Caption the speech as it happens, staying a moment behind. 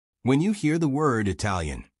When you hear the word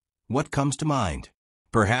Italian, what comes to mind?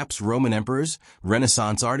 Perhaps Roman emperors,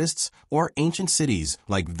 Renaissance artists, or ancient cities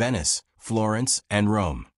like Venice, Florence, and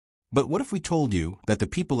Rome. But what if we told you that the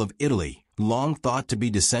people of Italy, long thought to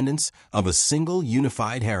be descendants of a single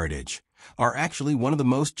unified heritage, are actually one of the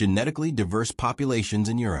most genetically diverse populations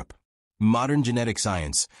in Europe? Modern genetic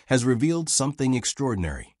science has revealed something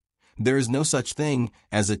extraordinary. There is no such thing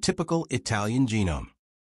as a typical Italian genome.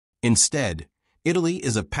 Instead, Italy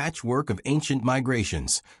is a patchwork of ancient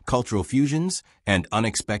migrations, cultural fusions, and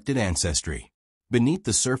unexpected ancestry. Beneath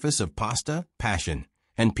the surface of pasta, passion,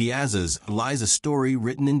 and piazzas lies a story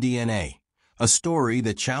written in DNA, a story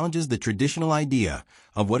that challenges the traditional idea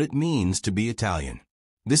of what it means to be Italian.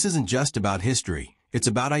 This isn't just about history, it's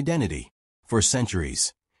about identity. For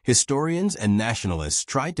centuries, historians and nationalists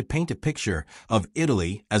tried to paint a picture of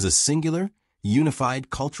Italy as a singular, unified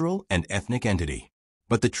cultural and ethnic entity.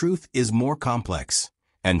 But the truth is more complex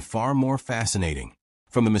and far more fascinating.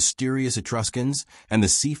 From the mysterious Etruscans and the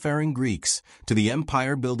seafaring Greeks to the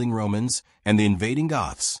empire-building Romans and the invading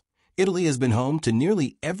Goths, Italy has been home to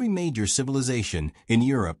nearly every major civilization in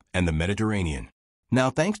Europe and the Mediterranean. Now,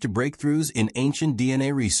 thanks to breakthroughs in ancient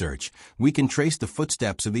DNA research, we can trace the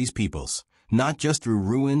footsteps of these peoples, not just through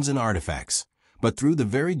ruins and artifacts, but through the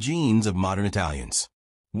very genes of modern Italians.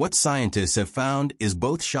 What scientists have found is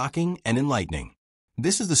both shocking and enlightening.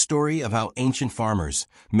 This is the story of how ancient farmers,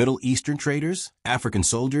 Middle Eastern traders, African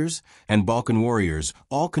soldiers, and Balkan warriors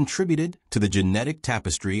all contributed to the genetic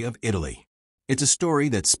tapestry of Italy. It's a story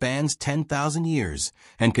that spans 10,000 years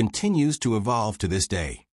and continues to evolve to this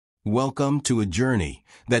day. Welcome to a journey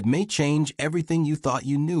that may change everything you thought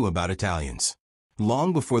you knew about Italians.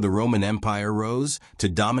 Long before the Roman Empire rose to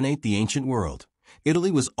dominate the ancient world, Italy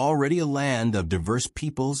was already a land of diverse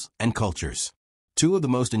peoples and cultures. Two of the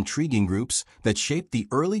most intriguing groups that shaped the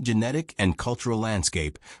early genetic and cultural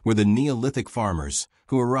landscape were the Neolithic farmers,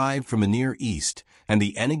 who arrived from the Near East, and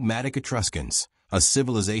the enigmatic Etruscans, a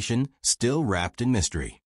civilization still wrapped in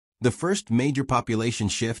mystery. The first major population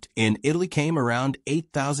shift in Italy came around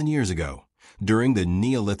 8,000 years ago, during the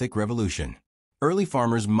Neolithic Revolution. Early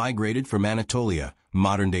farmers migrated from Anatolia,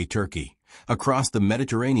 modern-day Turkey, across the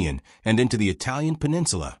Mediterranean and into the Italian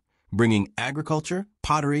peninsula, bringing agriculture,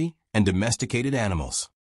 pottery, and domesticated animals.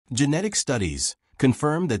 Genetic studies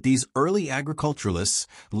confirm that these early agriculturalists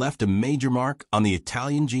left a major mark on the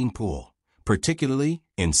Italian gene pool, particularly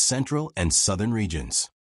in central and southern regions.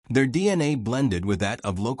 Their DNA blended with that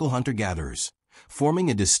of local hunter-gatherers, forming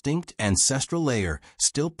a distinct ancestral layer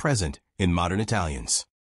still present in modern Italians.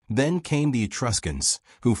 Then came the Etruscans,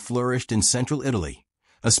 who flourished in central Italy,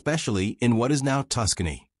 especially in what is now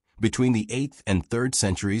Tuscany, between the 8th and 3rd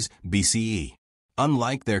centuries BCE.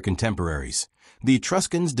 Unlike their contemporaries, the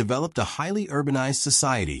Etruscans developed a highly urbanized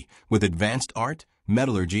society with advanced art,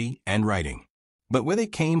 metallurgy, and writing. But where they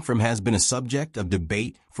came from has been a subject of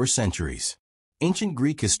debate for centuries. Ancient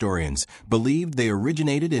Greek historians believed they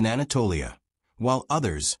originated in Anatolia, while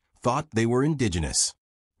others thought they were indigenous.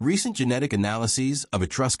 Recent genetic analyses of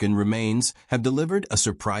Etruscan remains have delivered a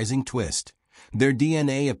surprising twist. Their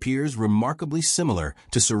DNA appears remarkably similar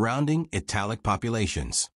to surrounding Italic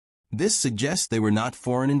populations. This suggests they were not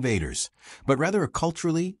foreign invaders, but rather a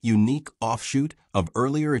culturally unique offshoot of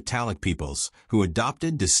earlier Italic peoples who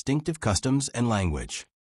adopted distinctive customs and language.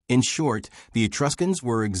 In short, the Etruscans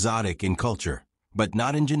were exotic in culture, but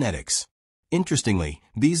not in genetics. Interestingly,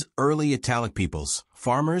 these early Italic peoples,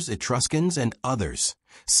 farmers, Etruscans, and others,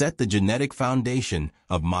 set the genetic foundation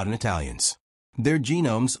of modern Italians. Their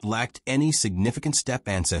genomes lacked any significant steppe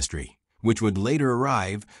ancestry, which would later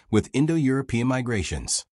arrive with Indo-European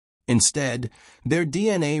migrations. Instead, their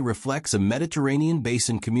DNA reflects a Mediterranean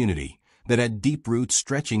basin community that had deep roots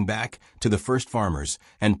stretching back to the first farmers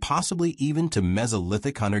and possibly even to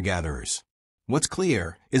Mesolithic hunter-gatherers. What's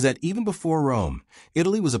clear is that even before Rome,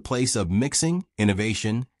 Italy was a place of mixing,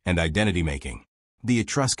 innovation, and identity-making. The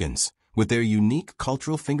Etruscans, with their unique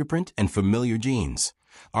cultural fingerprint and familiar genes,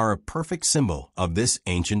 are a perfect symbol of this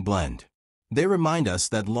ancient blend. They remind us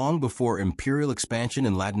that long before imperial expansion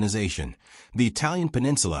and Latinization, the Italian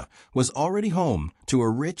peninsula was already home to a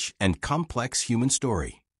rich and complex human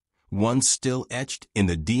story, one still etched in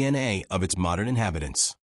the DNA of its modern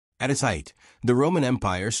inhabitants. At its height, the Roman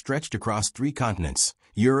Empire stretched across 3 continents,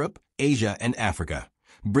 Europe, Asia, and Africa,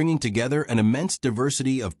 bringing together an immense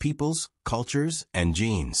diversity of peoples, cultures, and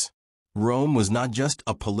genes. Rome was not just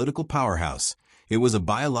a political powerhouse, it was a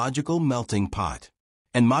biological melting pot.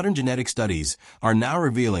 And modern genetic studies are now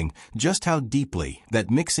revealing just how deeply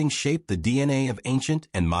that mixing shaped the DNA of ancient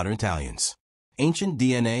and modern Italians. Ancient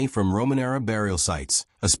DNA from Roman-era burial sites,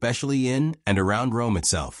 especially in and around Rome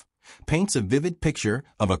itself, paints a vivid picture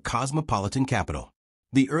of a cosmopolitan capital.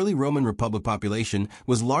 The early Roman Republic population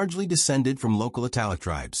was largely descended from local Italic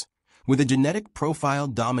tribes, with a genetic profile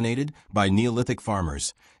dominated by Neolithic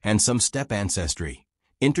farmers and some steppe ancestry,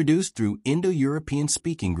 introduced through Indo-European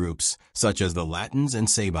speaking groups such as the Latins and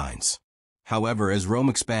Sabines. However, as Rome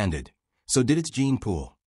expanded, so did its gene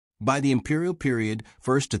pool. By the imperial period,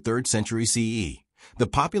 1st to 3rd century CE, the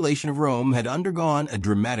population of Rome had undergone a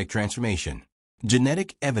dramatic transformation.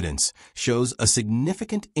 Genetic evidence shows a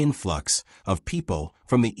significant influx of people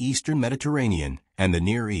from the eastern Mediterranean and the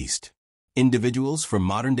Near East. Individuals from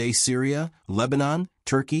modern-day Syria, Lebanon,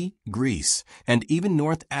 Turkey, Greece, and even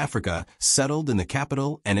North Africa settled in the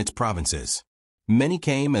capital and its provinces. Many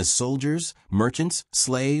came as soldiers, merchants,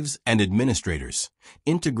 slaves, and administrators,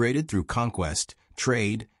 integrated through conquest,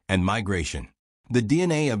 trade, and migration. The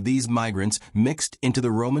DNA of these migrants mixed into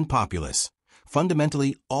the Roman populace,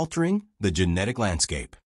 fundamentally altering the genetic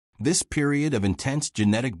landscape. This period of intense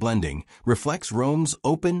genetic blending reflects Rome's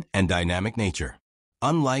open and dynamic nature.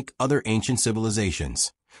 Unlike other ancient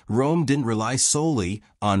civilizations, Rome didn't rely solely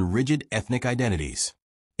on rigid ethnic identities.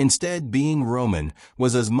 Instead, being Roman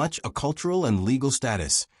was as much a cultural and legal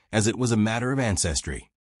status as it was a matter of ancestry.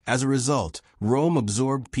 As a result, Rome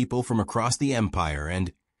absorbed people from across the empire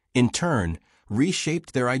and, in turn,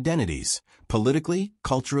 reshaped their identities, politically,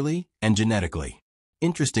 culturally, and genetically.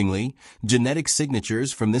 Interestingly, genetic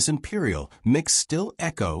signatures from this imperial mix still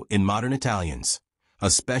echo in modern Italians,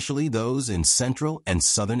 especially those in central and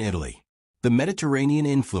southern Italy. The Mediterranean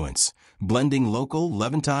influence, blending local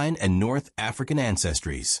Levantine and North African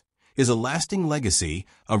ancestries, is a lasting legacy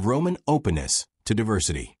of Roman openness to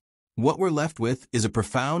diversity. What we're left with is a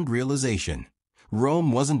profound realization.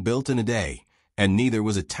 Rome wasn't built in a day, and neither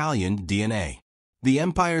was Italian DNA. The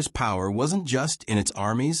empire's power wasn't just in its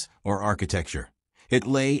armies or architecture. It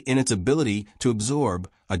lay in its ability to absorb,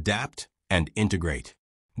 adapt, and integrate.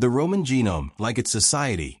 The Roman genome, like its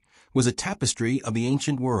society, was a tapestry of the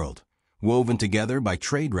ancient world, woven together by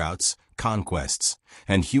trade routes, conquests,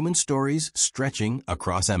 and human stories stretching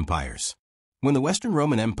across empires. When the Western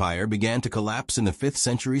Roman Empire began to collapse in the 5th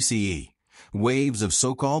century CE, waves of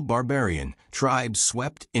so-called barbarian tribes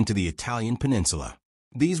swept into the Italian peninsula.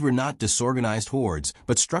 These were not disorganized hordes,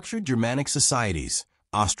 but structured Germanic societies: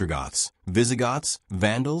 Ostrogoths, Visigoths,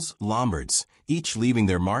 Vandals, Lombards, each leaving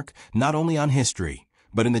their mark not only on history,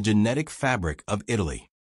 but in the genetic fabric of Italy.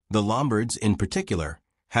 The Lombards, in particular,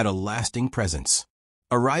 had a lasting presence.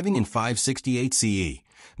 Arriving in 568 CE,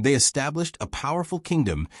 they established a powerful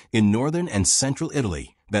kingdom in northern and central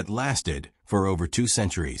Italy that lasted for over 2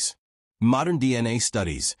 centuries. Modern DNA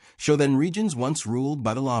studies show that in regions once ruled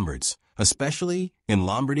by the Lombards, especially in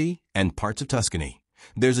Lombardy and parts of Tuscany,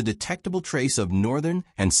 there's a detectable trace of northern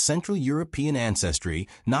and central European ancestry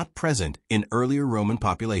not present in earlier Roman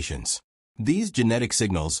populations. These genetic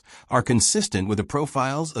signals are consistent with the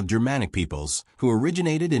profiles of Germanic peoples who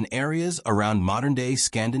originated in areas around modern-day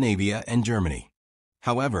Scandinavia and Germany.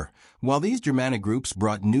 However, while these Germanic groups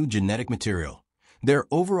brought new genetic material, their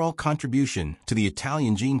overall contribution to the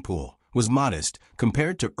Italian gene pool was modest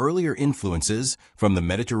compared to earlier influences from the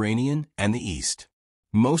Mediterranean and the East.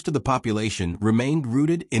 Most of the population remained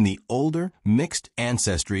rooted in the older, mixed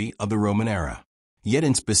ancestry of the Roman era. Yet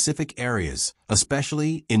in specific areas,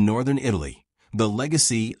 especially in northern Italy, the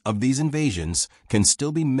legacy of these invasions can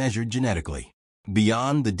still be measured genetically.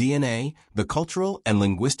 Beyond the DNA, the cultural and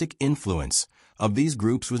linguistic influence of these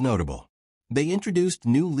groups was notable. They introduced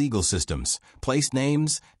new legal systems, place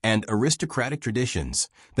names, and aristocratic traditions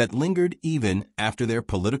that lingered even after their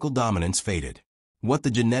political dominance faded. What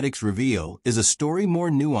the genetics reveal is a story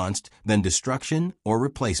more nuanced than destruction or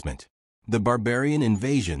replacement. The barbarian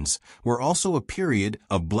invasions were also a period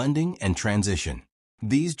of blending and transition.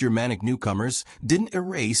 These Germanic newcomers didn't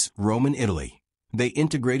erase Roman Italy. They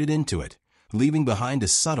integrated into it, leaving behind a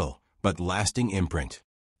subtle but lasting imprint.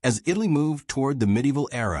 As Italy moved toward the medieval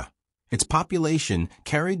era, its population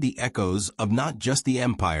carried the echoes of not just the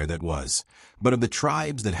empire that was, but of the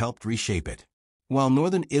tribes that helped reshape it. While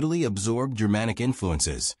northern Italy absorbed Germanic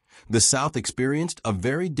influences, the south experienced a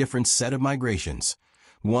very different set of migrations,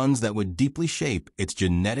 ones that would deeply shape its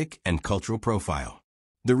genetic and cultural profile.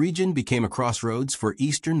 The region became a crossroads for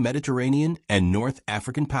Eastern Mediterranean and North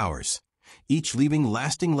African powers, each leaving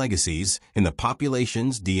lasting legacies in the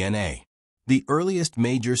population's DNA. The earliest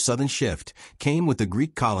major southern shift came with the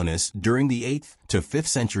Greek colonists during the 8th to 5th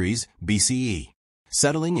centuries BCE.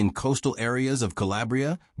 Settling in coastal areas of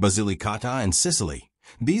Calabria, Basilicata, and Sicily,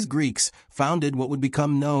 these Greeks founded what would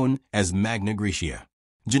become known as Magna Graecia.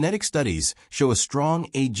 Genetic studies show a strong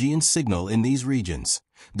Aegean signal in these regions,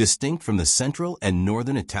 distinct from the central and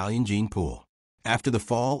northern Italian gene pool. After the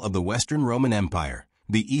fall of the Western Roman Empire,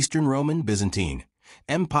 the Eastern Roman Byzantine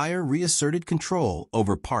Empire reasserted control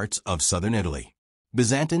over parts of southern Italy.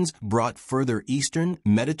 Byzantines brought further eastern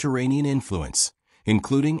Mediterranean influence,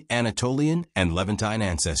 including Anatolian and Levantine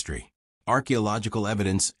ancestry. Archaeological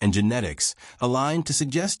evidence and genetics aligned to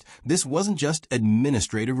suggest this wasn't just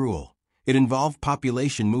administrative rule. It involved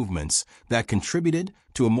population movements that contributed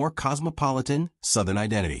to a more cosmopolitan southern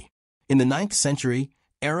identity. In the 9th century,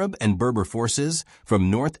 Arab and Berber forces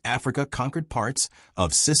from North Africa conquered parts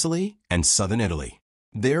of Sicily and southern Italy.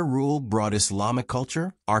 Their rule brought Islamic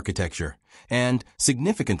culture, architecture, and,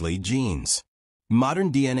 significantly, genes.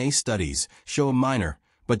 Modern DNA studies show a minor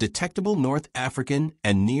but detectable North African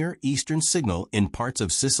and Near Eastern signal in parts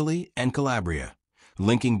of Sicily and Calabria,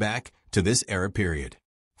 linking back to this Arab period.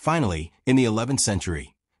 Finally, in the 11th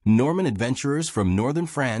century, Norman adventurers from northern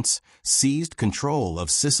France seized control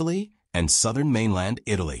of Sicily and southern mainland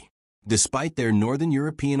Italy. Despite their northern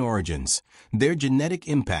European origins, their genetic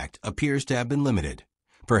impact appears to have been limited,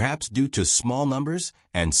 perhaps due to small numbers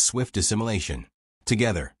and swift assimilation.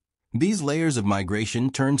 Together, these layers of migration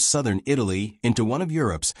turned southern Italy into one of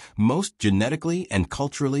Europe's most genetically and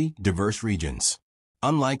culturally diverse regions.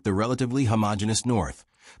 Unlike the relatively homogeneous north,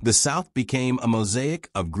 the south became a mosaic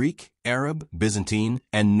of Greek, Arab, Byzantine,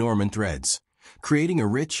 and Norman threads, creating a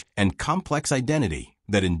rich and complex identity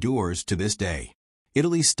that endures to this day.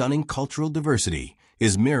 Italy's stunning cultural diversity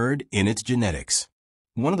is mirrored in its genetics.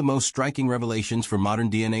 One of the most striking revelations for modern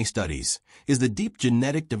DNA studies is the deep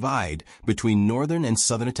genetic divide between northern and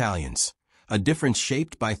southern Italians, a difference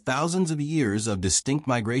shaped by thousands of years of distinct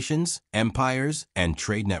migrations, empires, and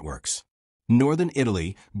trade networks. Northern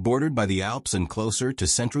Italy, bordered by the Alps and closer to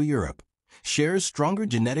Central Europe, shares stronger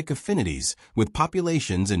genetic affinities with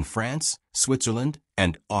populations in France, Switzerland,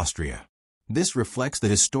 and Austria. This reflects the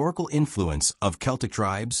historical influence of Celtic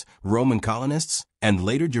tribes, Roman colonists, and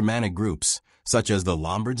later Germanic groups, such as the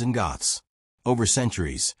Lombards and Goths. Over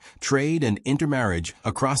centuries, trade and intermarriage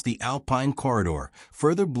across the Alpine corridor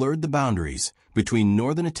further blurred the boundaries between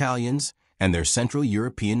northern Italians and their Central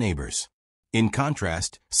European neighbors. In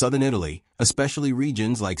contrast, southern Italy, especially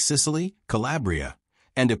regions like Sicily, Calabria,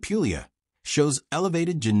 and Apulia, shows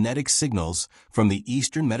elevated genetic signals from the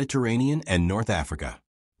eastern Mediterranean and North Africa.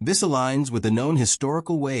 This aligns with the known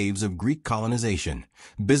historical waves of Greek colonization,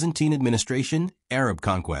 Byzantine administration, Arab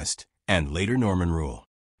conquest, and later Norman rule.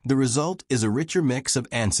 The result is a richer mix of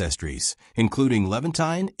ancestries, including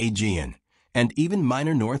Levantine, Aegean, and even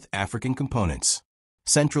minor North African components.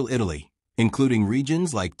 Central Italy, including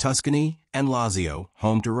regions like Tuscany and Lazio,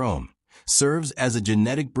 home to Rome, serves as a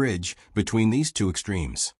genetic bridge between these two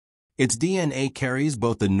extremes. Its DNA carries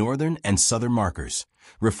both the northern and southern markers,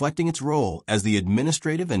 reflecting its role as the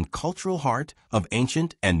administrative and cultural heart of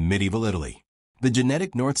ancient and medieval Italy. The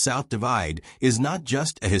genetic north-south divide is not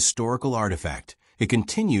just a historical artifact. It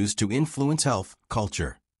continues to influence health,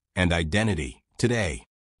 culture, and identity today.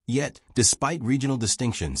 Yet, despite regional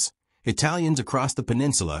distinctions, Italians across the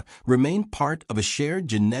peninsula remain part of a shared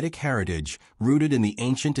genetic heritage rooted in the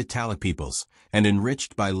ancient Italic peoples and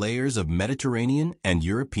enriched by layers of Mediterranean and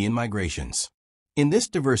European migrations. In this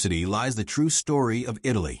diversity lies the true story of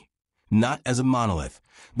Italy, not as a monolith,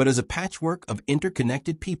 but as a patchwork of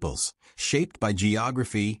interconnected peoples, shaped by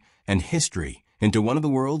geography and history into one of the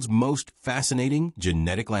world's most fascinating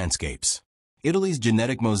genetic landscapes. Italy's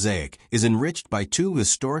genetic mosaic is enriched by two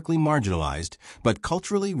historically marginalized but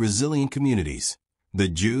culturally resilient communities, the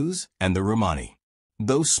Jews and the Romani.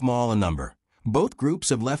 Though small in number, both groups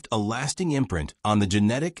have left a lasting imprint on the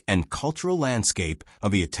genetic and cultural landscape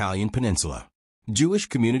of the Italian peninsula. Jewish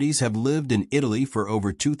communities have lived in Italy for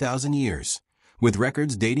over 2,000 years, with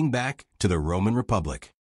records dating back to the Roman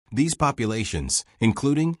Republic. These populations,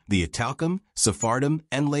 including the Italcum, Sephardim,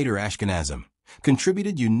 and later Ashkenazim,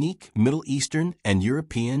 contributed unique Middle Eastern and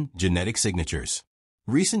European genetic signatures.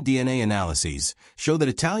 Recent DNA analyses show that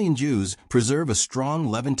Italian Jews preserve a strong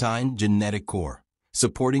Levantine genetic core,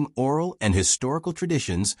 supporting oral and historical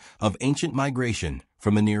traditions of ancient migration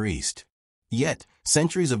from the Near East. Yet,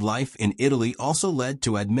 centuries of life in Italy also led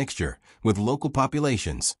to admixture with local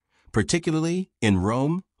populations, particularly in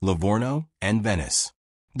Rome, Livorno, and Venice.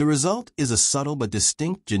 The result is a subtle but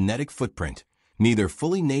distinct genetic footprint, neither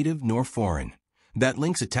fully native nor foreign, that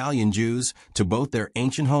links Italian Jews to both their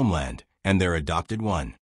ancient homeland and their adopted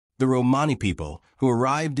one. The Romani people, who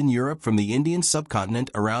arrived in Europe from the Indian subcontinent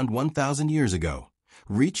around 1,000 years ago,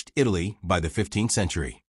 reached Italy by the 15th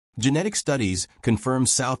century. Genetic studies confirm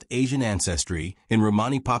South Asian ancestry in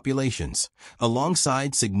Romani populations,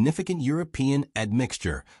 alongside significant European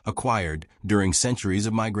admixture acquired during centuries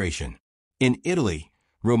of migration. In Italy,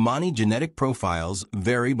 Romani genetic profiles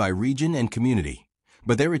vary by region and community,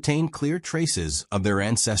 but they retain clear traces of their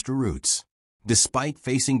ancestral roots. Despite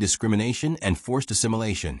facing discrimination and forced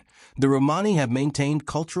assimilation, the Romani have maintained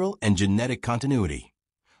cultural and genetic continuity,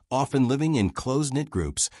 often living in close-knit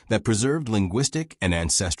groups that preserved linguistic and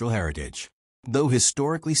ancestral heritage. Though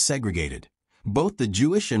historically segregated, both the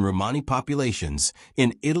Jewish and Romani populations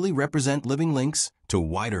in Italy represent living links to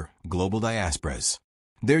wider global diasporas.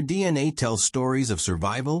 Their DNA tells stories of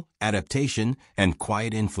survival, adaptation, and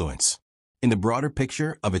quiet influence. In the broader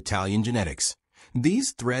picture of Italian genetics,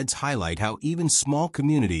 these threads highlight how even small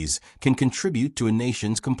communities can contribute to a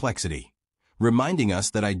nation's complexity, reminding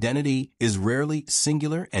us that identity is rarely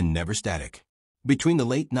singular and never static. Between the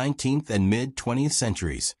late 19th and mid-20th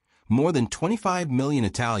centuries, more than 25 million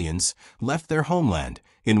Italians left their homeland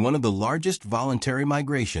in one of the largest voluntary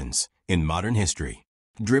migrations in modern history.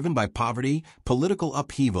 Driven by poverty, political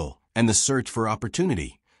upheaval, and the search for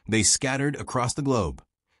opportunity, they scattered across the globe,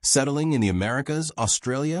 settling in the Americas,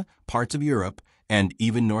 Australia, parts of Europe, and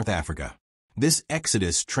even North Africa. This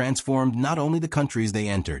exodus transformed not only the countries they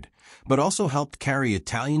entered, but also helped carry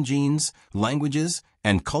Italian genes, languages,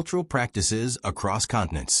 and cultural practices across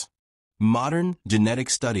continents. Modern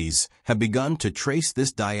genetic studies have begun to trace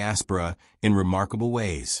this diaspora in remarkable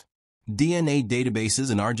ways. DNA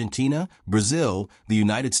databases in Argentina, Brazil, the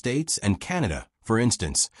United States, and Canada, for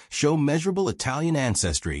instance, show measurable Italian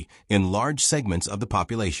ancestry in large segments of the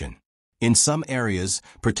population. In some areas,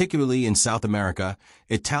 particularly in South America,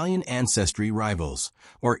 Italian ancestry rivals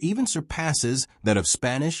or even surpasses that of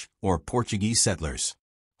Spanish or Portuguese settlers.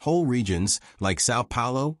 Whole regions like Sao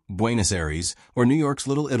Paulo, Buenos Aires, or New York's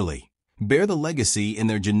Little Italy bear the legacy in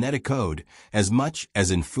their genetic code as much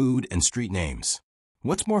as in food and street names.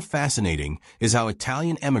 What's more fascinating is how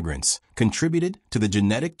Italian immigrants contributed to the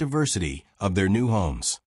genetic diversity of their new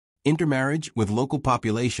homes. Intermarriage with local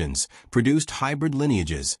populations produced hybrid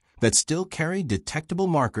lineages that still carry detectable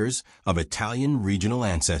markers of Italian regional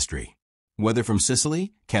ancestry. Whether from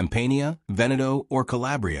Sicily, Campania, Veneto, or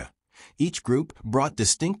Calabria, each group brought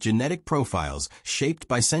distinct genetic profiles shaped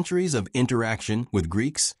by centuries of interaction with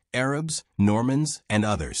Greeks, Arabs, Normans, and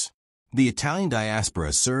others. The Italian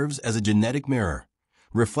diaspora serves as a genetic mirror,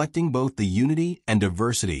 reflecting both the unity and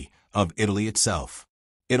diversity of Italy itself.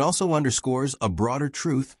 It also underscores a broader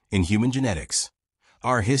truth in human genetics.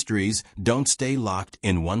 Our histories don't stay locked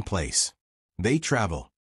in one place. They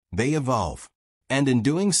travel, they evolve, and in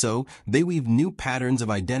doing so, they weave new patterns of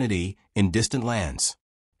identity in distant lands.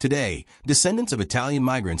 Today, descendants of Italian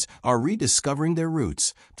migrants are rediscovering their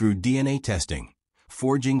roots through DNA testing,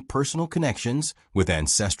 forging personal connections with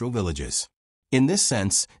ancestral villages. In this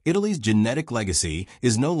sense, Italy's genetic legacy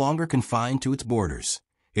is no longer confined to its borders.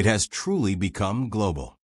 It has truly become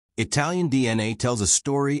global. Italian DNA tells a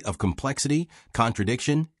story of complexity,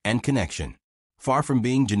 contradiction, and connection. Far from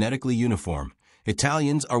being genetically uniform,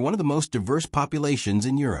 Italians are one of the most diverse populations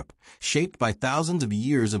in Europe, shaped by thousands of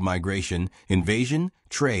years of migration, invasion,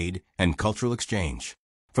 trade, and cultural exchange.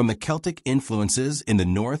 From the Celtic influences in the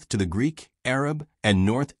north to the Greek, Arab, and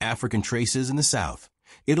North African traces in the south,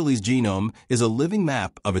 Italy's genome is a living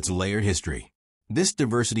map of its layered history. This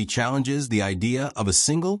diversity challenges the idea of a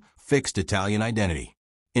single, fixed Italian identity.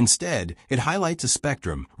 Instead, it highlights a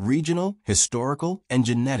spectrum, regional, historical, and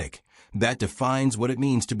genetic, that defines what it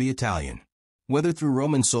means to be Italian. Whether through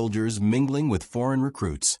Roman soldiers mingling with foreign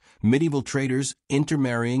recruits, medieval traders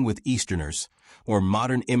intermarrying with Easterners, or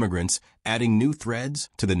modern immigrants adding new threads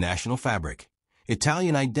to the national fabric,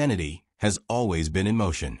 Italian identity has always been in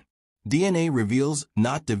motion. DNA reveals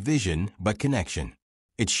not division but connection.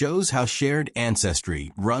 It shows how shared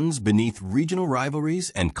ancestry runs beneath regional rivalries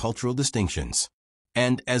and cultural distinctions.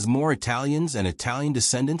 And as more Italians and Italian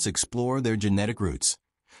descendants explore their genetic roots,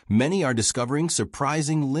 many are discovering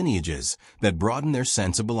surprising lineages that broaden their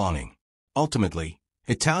sense of belonging. Ultimately,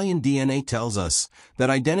 Italian DNA tells us that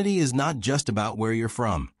identity is not just about where you're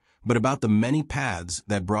from, but about the many paths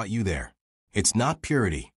that brought you there. It's not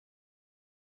purity,